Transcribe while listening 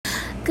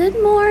Good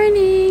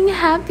morning.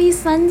 Happy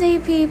Sunday,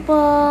 people.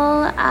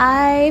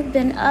 I've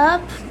been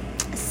up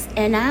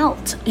and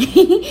out.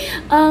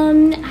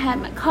 I had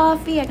my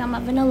coffee. I got my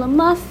vanilla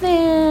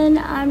muffin.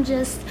 I'm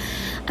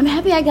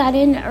happy I got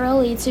in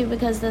early too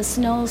because the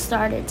snow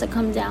started to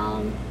come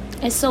down.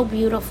 It's so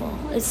beautiful.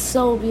 It's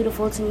so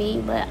beautiful to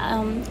me, but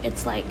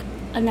it's like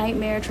a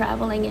nightmare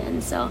traveling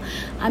in. So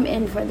I'm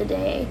in for the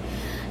day.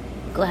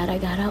 Glad I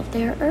got out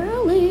there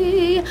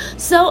early.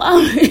 So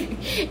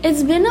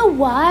it's been a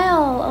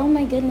while. Oh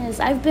my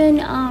goodness. I've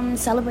been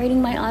celebrating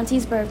my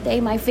auntie's birthday,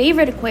 my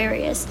favorite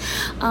Aquarius.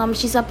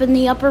 She's up in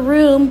the upper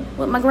room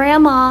with my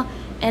grandma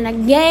and a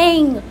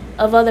gang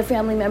of other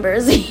family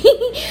members.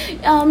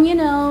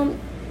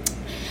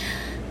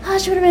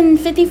 She would have been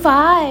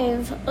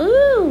 55.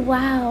 Ooh,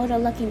 wow, what a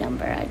lucky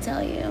number, I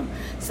tell you.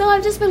 So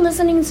I've just been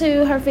listening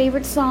to her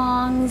favorite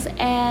songs,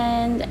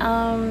 and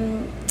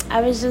I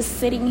was just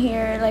sitting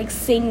here like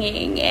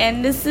singing.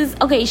 And this is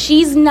okay,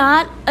 she's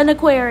not an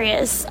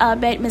Aquarius,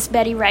 Miss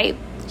Betty Wright.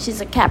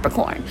 She's a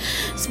Capricorn.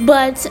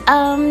 But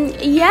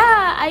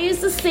I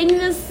used to sing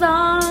this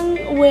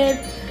song with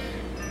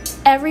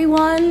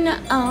everyone.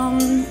 I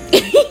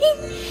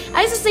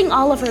used to sing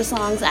all of her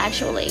songs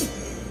actually.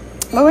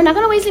 But we're not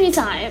going to waste any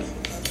time.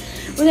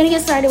 We're going to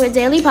get started with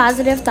Daily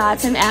Positive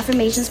Thoughts and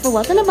Affirmations for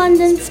Wealth and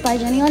Abundance by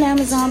Jenny on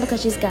Amazon because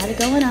she's got it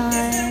going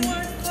on.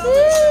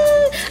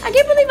 I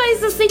can't believe I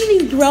used to sing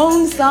these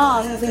grown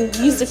songs and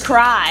used to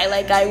cry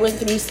like I went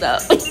through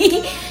stuff.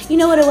 You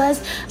know what it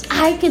was?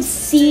 I could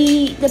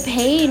see the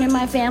pain in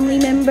my family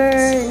member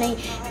and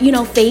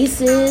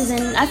faces,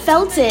 and I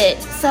felt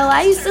it. So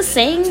I used to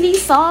sing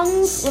these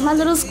songs with my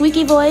little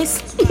squeaky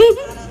voice.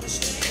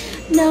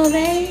 No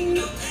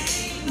pain.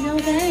 No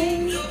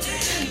gain,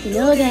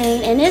 no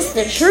gain, and it's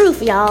the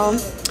truth, y'all.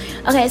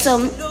 Okay,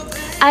 so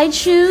I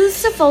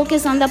choose to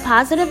focus on the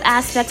positive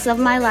aspects of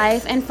my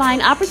life and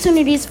find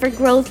opportunities for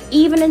growth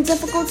even in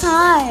difficult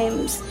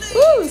times.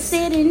 Ooh,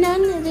 sitting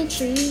under the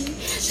tree,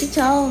 she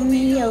told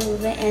me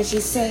over and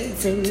she said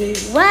to me,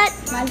 what?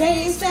 My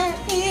days out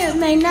here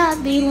may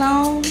not be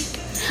long.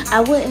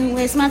 I wouldn't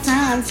waste my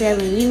time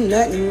telling you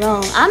nothing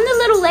wrong. I'm the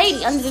little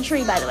lady under the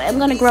tree, by the way. I'm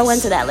going to grow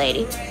into that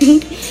lady.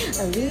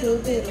 A little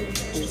bit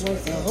is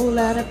worth a whole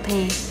lot of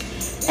pain.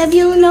 If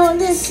you know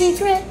this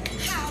secret,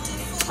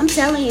 I'm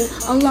telling you,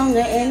 a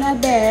longer and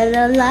a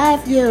better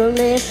life you'll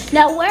live.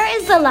 Now, where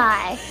is the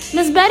lie?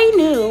 Miss Betty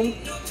knew.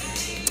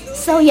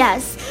 So,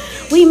 yes,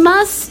 we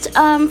must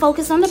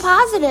focus on the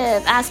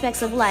positive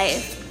aspects of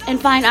life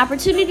and find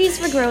opportunities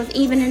for growth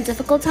even in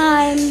difficult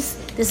times.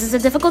 This is a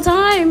difficult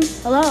time.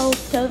 Hello,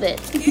 COVID.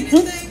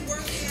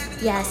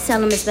 Yes,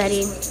 tell him, Miss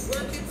Betty.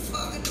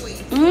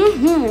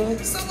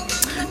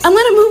 I'm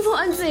going to move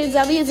on to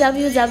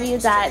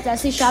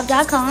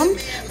www.DustyShop.com,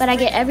 but I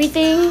get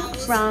everything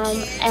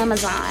from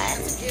Amazon.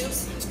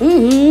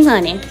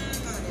 Honey.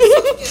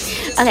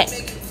 Okay.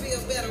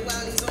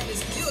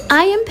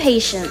 I am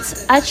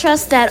patient. I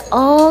trust that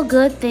all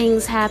good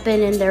things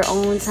happen in their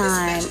own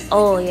time.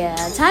 Oh, yeah.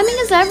 Timing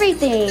is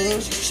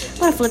everything. I'm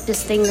going to flip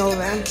this thing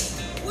over.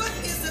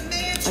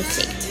 Let's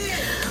see.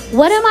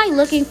 What am I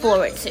looking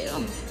forward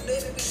to?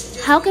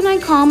 How can I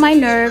calm my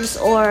nerves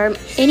or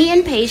any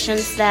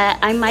impatience that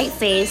I might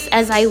face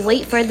as I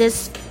wait for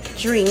this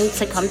dream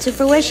to come to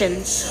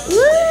fruition?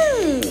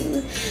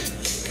 Woo!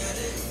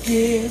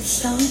 Here's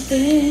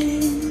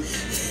something.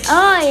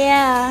 Oh,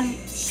 yeah.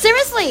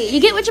 Seriously, you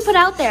get what you put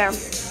out there.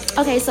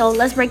 Okay, so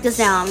let's break this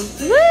down.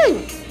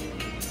 Woo!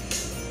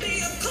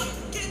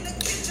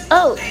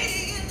 Oh.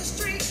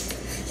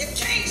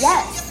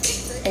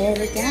 Yes.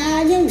 Every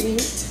guy you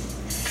meet.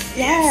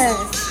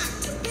 Yes.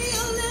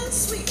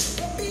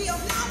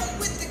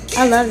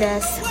 I love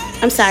this.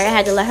 I'm sorry, I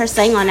had to let her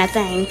sing on that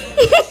thing.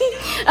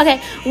 Okay,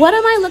 what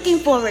am I looking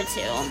forward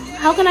to?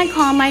 How can I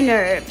calm my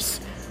nerves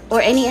or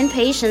any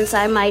impatience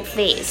I might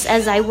face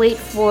as I wait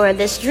for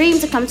this dream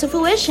to come to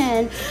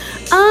fruition?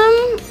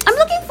 I'm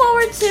looking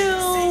forward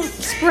to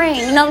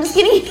spring. No, I'm just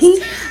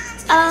kidding.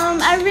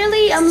 I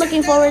really am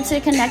looking forward to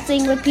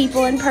connecting with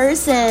people in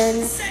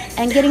person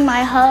and getting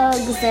my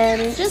hugs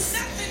and just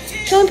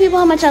showing people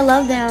how much I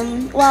love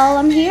them while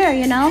I'm here,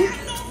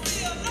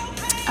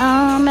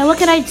 And what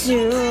can I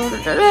do?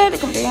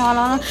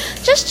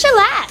 Just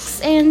chillax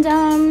and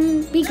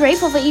be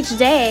grateful for each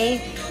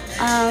day.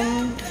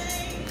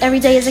 Every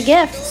day is a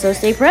gift, so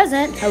stay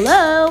present.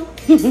 Hello.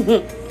 We're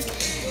going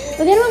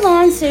to move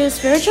on to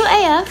Spiritual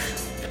AF.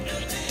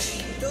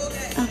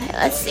 Okay,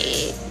 let's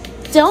see.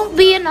 Don't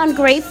be an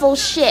ungrateful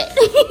shit.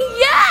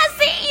 Yeah,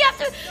 see, you have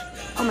to.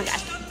 Oh my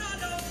gosh.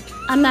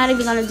 I'm not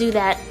even going to do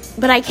that.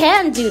 But I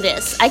can do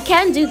this.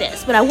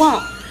 But I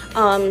won't.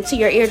 To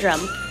your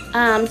eardrum.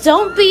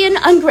 Don't be an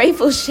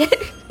ungrateful shit.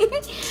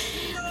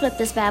 Flip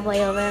this bad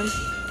boy over.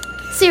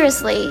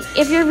 Seriously,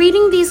 if you're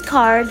reading these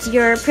cards,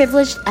 you're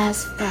privileged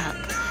as fuck.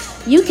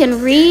 You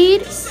can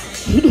read.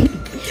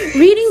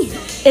 Reading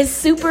is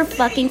super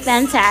fucking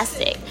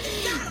fantastic.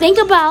 Think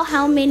about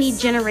how many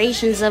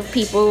generations of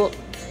people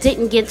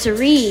didn't get to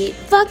read.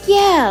 Fuck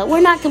yeah,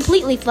 we're not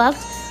completely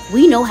fucked.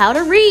 We know how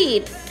to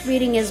read.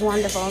 Reading is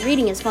wonderful.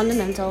 Reading is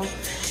fundamental.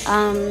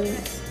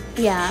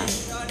 Yeah,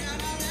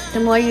 the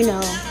more you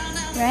know,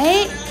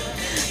 right?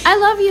 I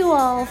love you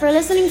all for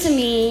listening to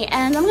me,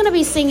 and I'm gonna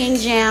be singing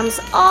jams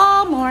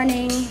all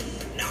morning.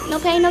 No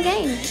pain, no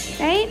gain,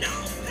 right?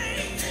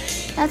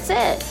 That's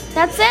it.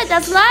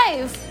 That's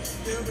life.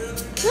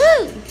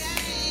 Woo!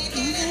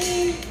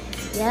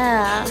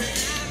 Yeah.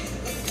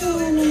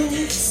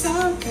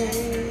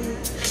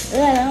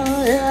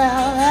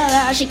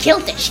 She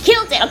killed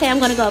it. Okay, I'm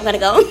gonna go.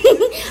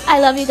 I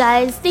love you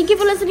guys. Thank you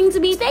for listening to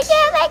me. Thank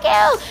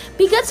you.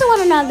 Be good to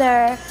one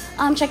another.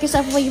 Check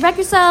yourself before you wreck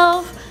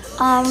yourself.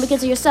 Be good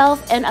to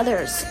yourself and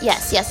others.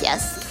 Yes.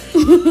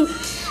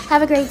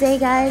 Have a great day,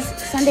 guys.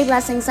 Sunday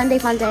blessings, Sunday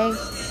fun day.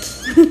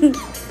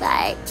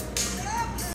 Bye.